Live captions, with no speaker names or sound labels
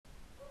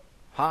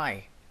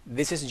Hi,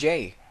 this is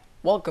Jay.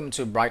 Welcome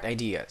to Bright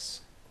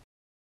Ideas.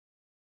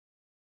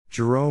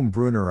 Jerome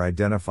Bruner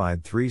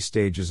identified three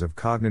stages of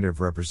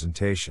cognitive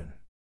representation.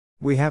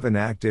 We have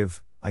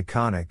enactive,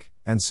 iconic,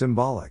 and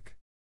symbolic.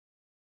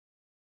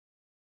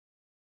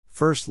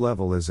 First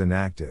level is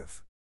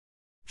enactive.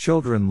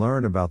 Children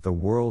learn about the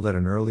world at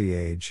an early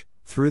age,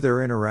 through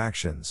their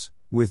interactions,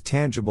 with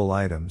tangible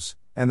items,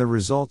 and the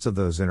results of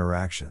those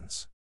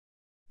interactions.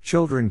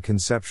 Children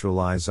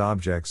conceptualize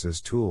objects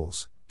as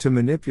tools, to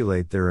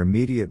manipulate their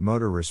immediate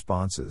motor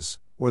responses,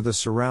 or the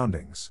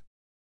surroundings.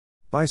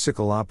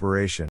 Bicycle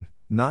operation,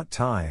 knot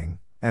tying,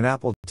 and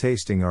apple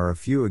tasting are a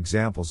few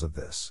examples of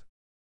this.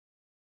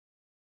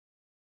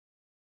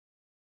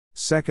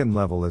 Second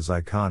level is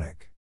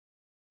iconic.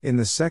 In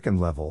the second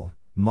level,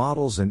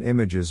 models and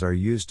images are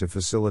used to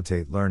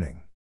facilitate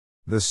learning.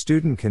 The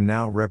student can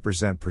now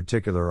represent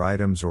particular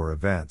items or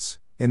events,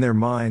 in their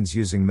minds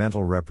using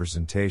mental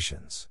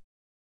representations.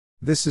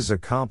 This is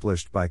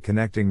accomplished by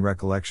connecting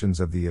recollections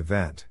of the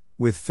event,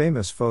 with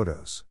famous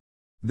photos.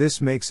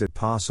 This makes it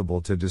possible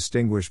to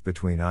distinguish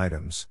between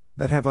items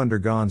that have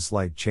undergone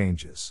slight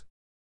changes.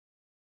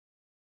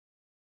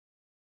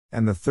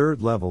 And the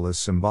third level is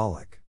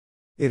symbolic.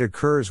 It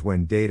occurs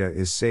when data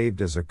is saved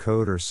as a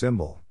code or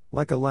symbol,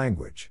 like a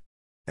language.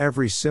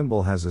 Every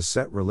symbol has a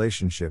set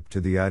relationship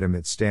to the item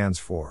it stands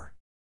for.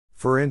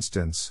 For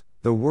instance,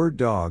 the word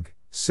dog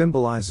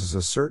symbolizes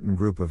a certain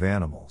group of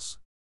animals.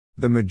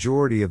 The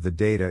majority of the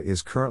data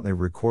is currently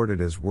recorded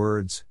as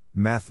words,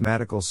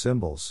 mathematical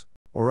symbols,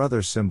 or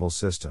other symbol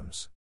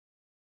systems.